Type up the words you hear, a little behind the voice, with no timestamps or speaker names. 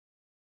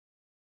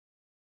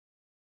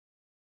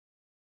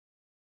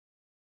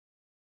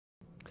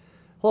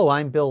Hello,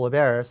 I'm Bill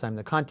Laberis. I'm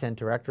the Content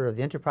Director of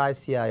the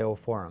Enterprise CIO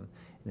Forum.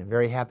 And I'm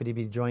very happy to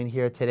be joined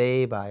here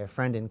today by a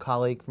friend and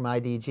colleague from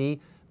IDG,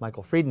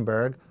 Michael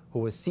Friedenberg, who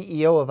was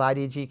CEO of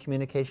IDG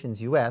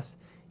Communications US.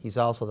 He's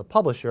also the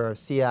publisher of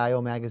CIO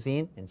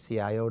Magazine and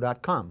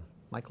CIO.com.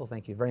 Michael,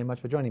 thank you very much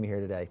for joining me here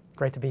today.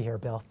 Great to be here,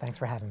 Bill. Thanks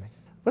for having me.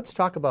 Let's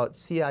talk about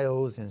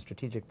CIOs and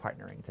strategic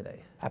partnering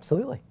today.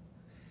 Absolutely.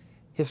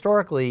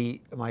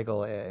 Historically,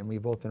 Michael, and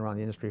we've both been around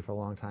the industry for a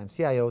long time,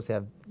 CIOs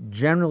have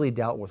generally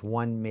dealt with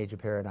one major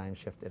paradigm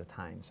shift at a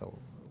time. So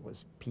it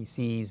was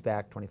PCs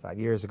back 25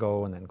 years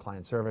ago, and then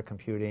client-server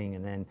computing,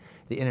 and then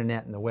the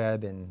internet and the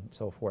web and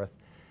so forth.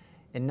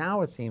 And now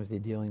it seems they're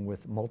dealing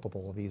with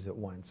multiple of these at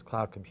once.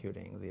 Cloud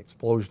computing, the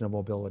explosion of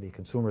mobility,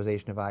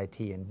 consumerization of IT,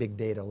 and big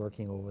data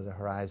lurking over the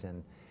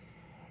horizon.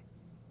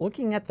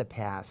 Looking at the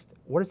past,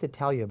 what does it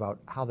tell you about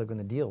how they're going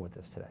to deal with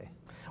this today?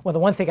 Well, the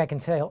one thing I can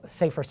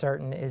say for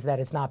certain is that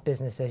it's not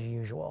business as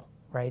usual,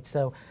 right?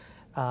 So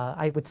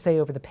I would say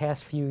over the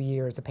past few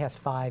years, the past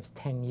 5 to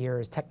 10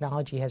 years,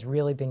 technology has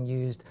really been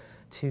used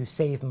to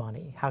save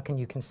money. How can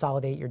you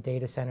consolidate your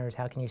data centers?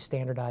 How can you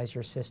standardize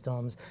your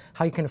systems?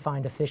 How you can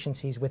find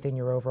efficiencies within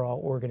your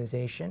overall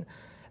organization?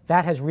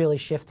 That has really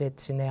shifted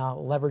to now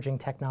leveraging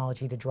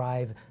technology to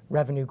drive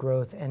revenue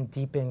growth and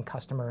deepen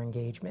customer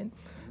engagement.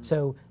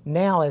 So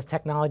now as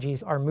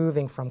technologies are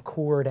moving from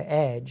core to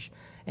edge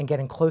and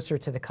getting closer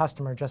to the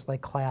customer, just like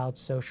cloud,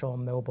 social,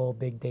 mobile,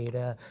 big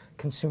data,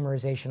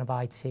 consumerization of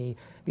IT,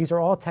 these are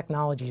all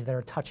technologies that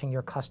are touching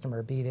your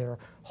customer, be they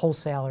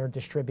wholesaler,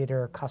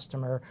 distributor,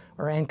 customer,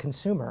 or end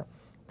consumer.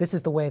 This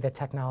is the way that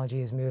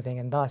technology is moving,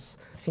 and thus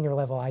senior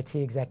level IT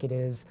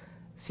executives,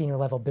 senior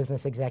level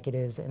business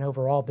executives, and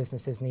overall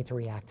businesses need to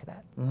react to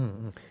that.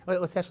 Mm-hmm. Well,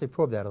 let's actually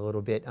probe that a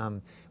little bit.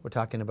 We're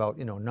talking about,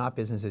 not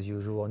business as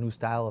usual, a new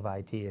style of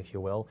IT, if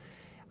you will.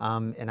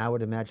 And I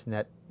would imagine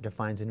that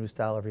defines a new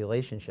style of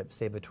relationship,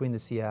 say between the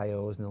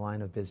CIOs and the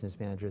line of business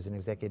managers and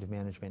executive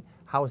management.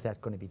 How is that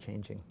going to be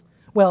changing?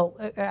 Well,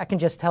 I can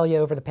just tell you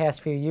over the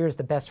past few years,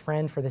 the best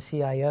friend for the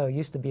CIO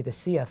used to be the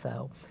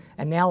CFO.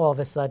 And now all of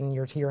a sudden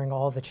you're hearing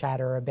all the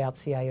chatter about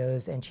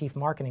CIOs and chief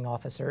marketing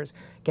officers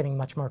getting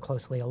much more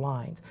closely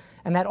aligned.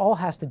 And that all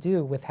has to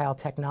do with how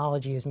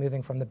technology is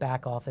moving from the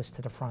back office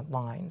to the front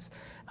lines.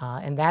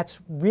 And that's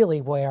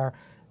really where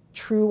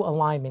true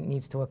alignment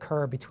needs to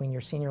occur between your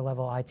senior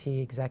level IT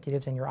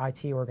executives and your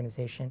IT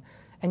organization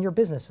and your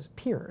business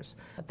peers.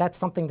 That's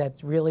something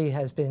that really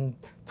has been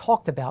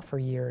talked about for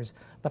years,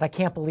 but I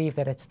can't believe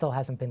that it still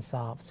hasn't been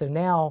solved. So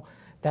now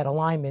that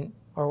alignment,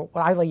 or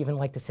what I even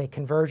like to say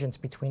convergence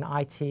between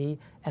IT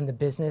and the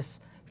business,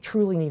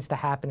 truly needs to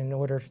happen in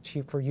order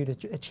for you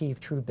to achieve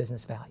true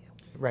business value.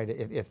 Right,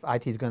 if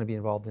IT is going to be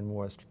involved in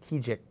more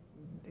strategic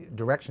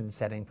direction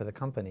setting for the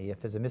company, if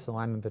there's a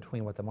misalignment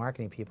between what the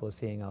marketing people are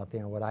seeing out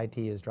there and what IT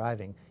is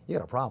driving, you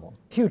got a problem.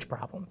 Huge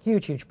problem,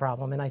 huge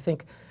problem. And I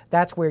think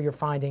that's where you're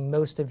finding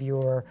most of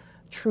your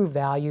true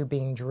value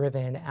being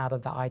driven out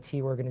of the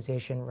IT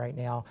organization right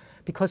now,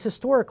 because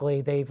historically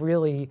they've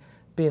really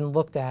been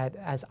looked at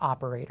as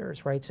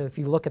operators, right? So if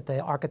you look at the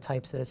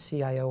archetypes that a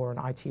CIO or an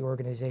IT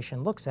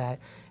organization looks at,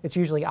 it's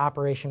usually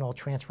operational,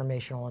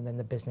 transformational, and then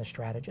the business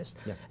strategist.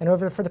 Yeah.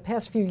 And for the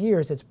past few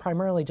years, it's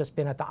primarily just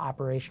been at the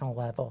operational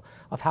level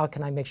of how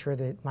can I make sure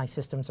that my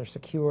systems are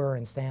secure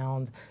and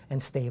sound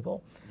and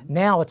stable.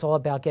 Now it's all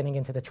about getting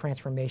into the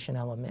transformation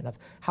element of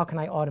how can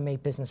I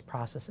automate business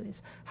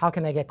processes? How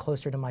can I get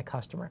closer to my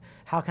customer?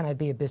 How can I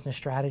be a business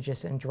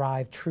strategist and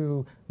drive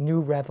true new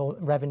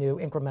revenue,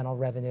 incremental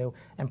revenue,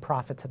 and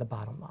profit to the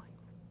bottom line?